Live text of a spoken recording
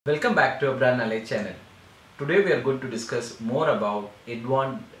Welcome back to Abrar Knowledge channel. Today we are going to discuss more about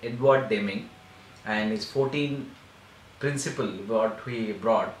Edward Deming and his 14 principle what he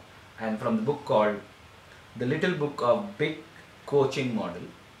brought, and from the book called The Little Book of Big Coaching Model,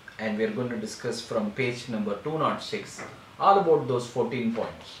 and we are going to discuss from page number 206 all about those 14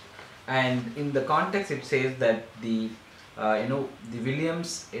 points. And in the context it says that the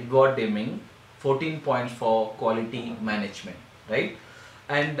Williams Edward Deming 14 points for quality management, right?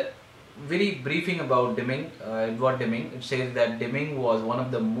 And very briefing about Deming, Edward Deming, it says that Deming was one of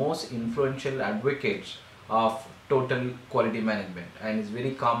the most influential advocates of total quality management, and it's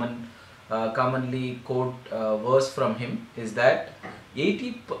very commonly quote verse from him is that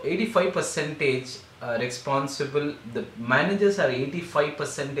 85% responsible, the managers are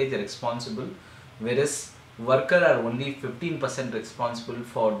 85% responsible, whereas workers are only 15% responsible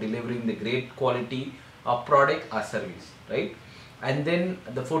for delivering the great quality of product or service, right? And then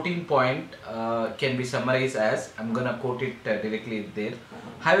the 14 point can be summarized as, I'm gonna quote it directly there: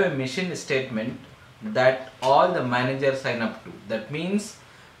 have a mission statement that all the managers sign up to. That means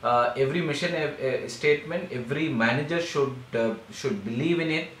every mission statement, every manager should believe in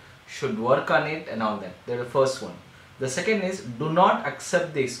it, should work on it and all that. That's the first one. The second is, do not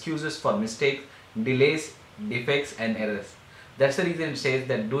accept the excuses for mistakes, delays, defects and errors. That's the reason it says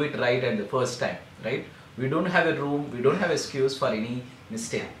that do it right at the first time, right? We don't have a room, we don't have excuse for any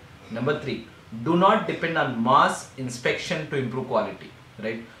mistake. Number 3, do not depend on mass inspection to improve quality,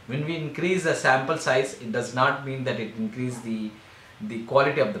 right? When we increase the sample size, it does not mean that it increases the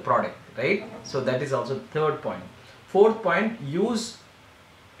quality of the product, right? So that is also third point. Fourth point,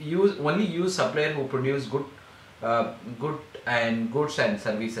 only use supplier who produce goods and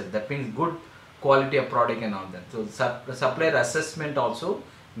services. That means good quality of product and all that. So supplier assessment also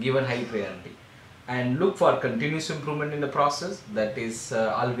given high priority. And look for continuous improvement in the process. That is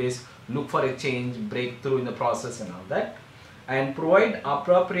always look for a change, breakthrough in the process and all that. And provide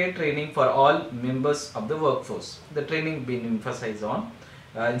appropriate training for all members of the workforce. The training being emphasized on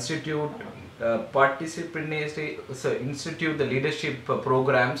institute participatory, so institute the leadership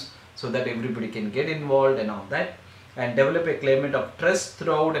programs so that everybody can get involved and all that. And develop a climate of trust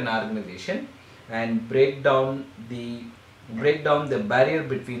throughout an organization, and break down the barrier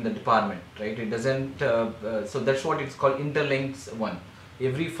between the department, right? It doesn't so that's what it's called interlinks one.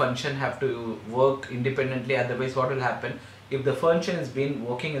 Every function have to work independently, otherwise what will happen if the function has been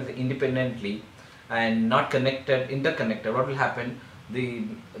working as independently and not interconnected, what will happen? The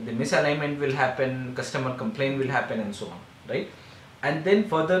misalignment will happen, customer complaint will happen and so on, right? And then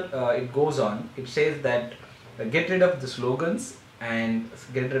further it goes on, it says that get rid of the slogans and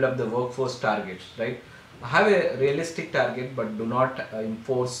get rid of the workforce targets, right? Have a realistic target, but do not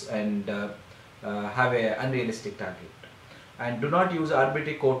enforce and have a unrealistic target. And do not use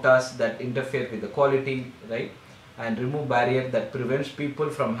arbitrary quotas that interfere with the quality, right? And remove barrier that prevents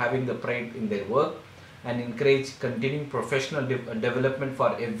people from having the pride in their work, and encourage continuing professional development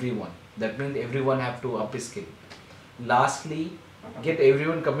for everyone. That means everyone have to upskill. Lastly, get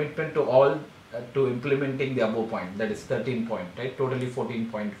everyone commitment to all to implementing the above point. That is 13 point, right? Totally 14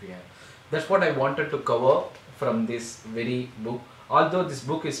 point we have. That's what I wanted to cover from this very book. Although this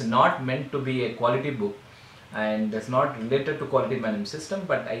book is not meant to be a quality book and it's not related to quality management system,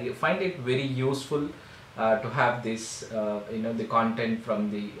 but I find it very useful to have this, the content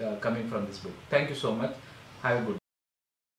from the coming from this book. Thank you so much. Have a good day.